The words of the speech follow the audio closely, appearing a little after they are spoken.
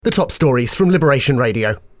The top stories from Liberation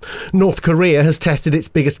Radio. North Korea has tested its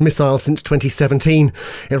biggest missile since 2017.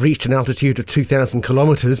 It reached an altitude of 2,000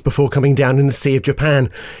 kilometres before coming down in the Sea of Japan.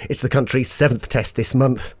 It's the country's seventh test this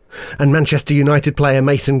month. And Manchester United player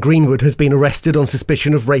Mason Greenwood has been arrested on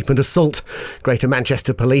suspicion of rape and assault. Greater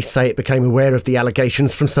Manchester Police say it became aware of the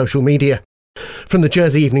allegations from social media. From the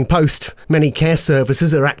Jersey Evening Post, many care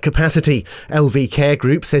services are at capacity. LV Care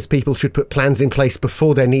Group says people should put plans in place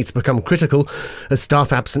before their needs become critical, as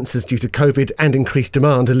staff absences due to COVID and increased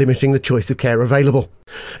demand are limiting the choice of care available.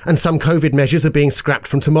 And some COVID measures are being scrapped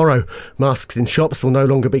from tomorrow. Masks in shops will no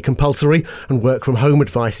longer be compulsory, and work from home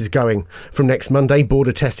advice is going. From next Monday,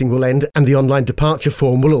 border testing will end and the online departure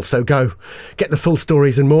form will also go. Get the full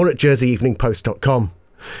stories and more at jerseyeveningpost.com.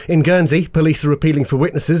 In Guernsey, police are appealing for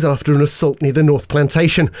witnesses after an assault near the North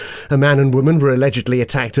Plantation. A man and woman were allegedly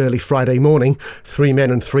attacked early Friday morning. 3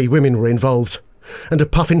 men and 3 women were involved. And a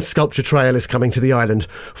puffin sculpture trail is coming to the island.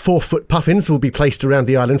 4-foot puffins will be placed around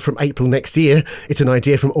the island from April next year. It's an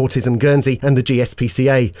idea from Autism Guernsey and the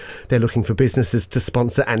GSPCA. They're looking for businesses to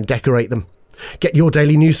sponsor and decorate them. Get your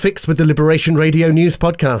daily news fix with the Liberation Radio News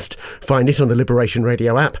Podcast. Find it on the Liberation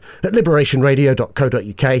Radio app at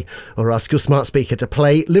liberationradio.co.uk or ask your smart speaker to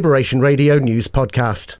play Liberation Radio News Podcast.